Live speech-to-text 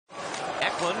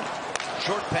Coughlin.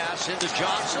 Short pass into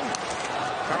Johnson.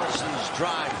 Carlson's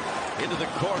drive into the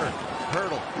corner.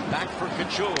 Hertl back for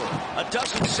Couture. A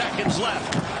dozen seconds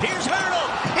left. Here's Hertl.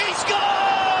 He scores!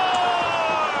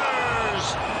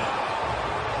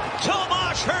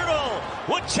 Tomas Hertl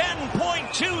with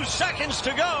 10.2 seconds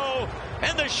to go,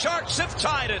 and the Sharks have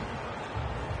tied it.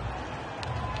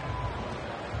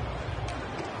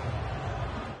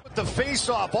 The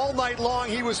face-off all night long,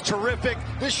 he was terrific.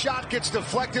 This shot gets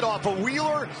deflected off a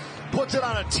Wheeler, puts it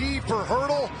on a tee for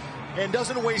Hertl, and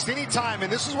doesn't waste any time. And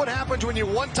this is what happens when you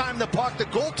one-time the puck. The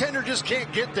goaltender just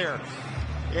can't get there.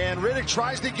 And Riddick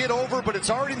tries to get over, but it's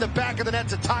already in the back of the net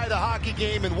to tie the hockey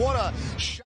game. And what a shot.